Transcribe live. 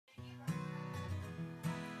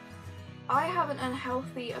I have an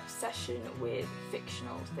unhealthy obsession with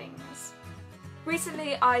fictional things.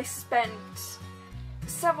 Recently I spent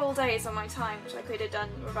several days of my time, which I could have done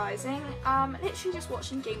revising, literally just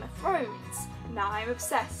watching Game of Thrones. Now I'm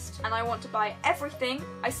obsessed and I want to buy everything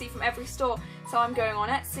I see from every store. So I'm going on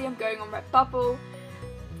Etsy, I'm going on Redbubble,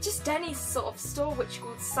 just any sort of store which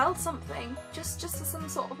will sell something, just for some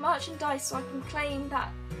sort of merchandise so I can claim that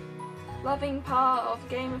loving part of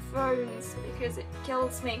Game of Thrones because it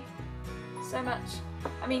kills me so much.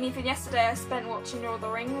 I mean, even yesterday I spent watching Lord of the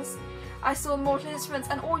Rings. I saw Mortal Instruments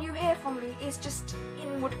and all you hear from me is just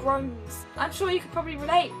inward groans. I'm sure you could probably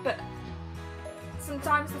relate, but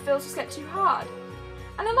sometimes the films just get too hard.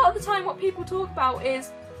 And a lot of the time what people talk about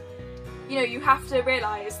is, you know, you have to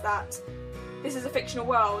realise that this is a fictional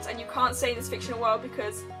world and you can't stay in this fictional world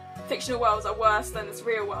because fictional worlds are worse than this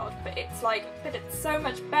real world. But it's like, but it's so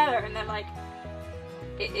much better, and they're like,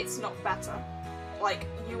 it's not better. Like,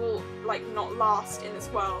 you will like not last in this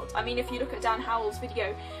world. I mean, if you look at Dan Howell's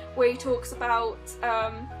video where he talks about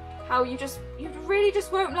how you really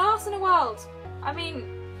just won't last in a world. I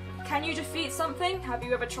mean, can you defeat something? Have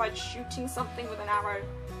you ever tried shooting something with an arrow?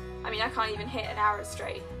 I mean, I can't even hit an arrow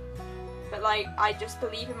straight. But like, I just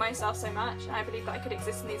believe in myself so much, and I believe that I could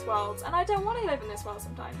exist in these worlds, and I don't want to live in this world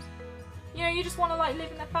sometimes. You know, you just want to like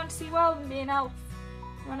live in a fantasy world and be an elf.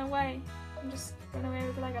 Run away. And just run away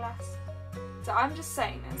with Legolas. So I'm just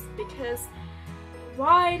saying this because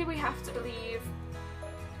why do we have to believe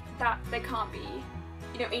that there can't be,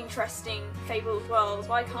 you know, interesting fabled worlds?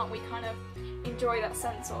 Why can't we kind of enjoy that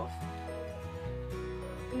sense of,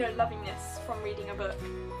 you know, lovingness from reading a book?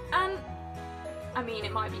 And I mean,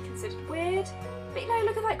 it might be considered weird, but you know,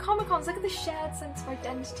 look at like Comic-Cons, look at the shared sense of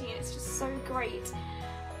identity, and it's just so great.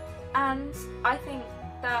 And I think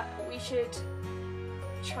that we should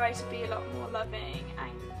try to be a lot more loving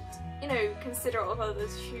and, you know, considerate of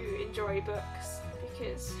others who enjoy books,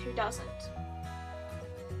 because who doesn't?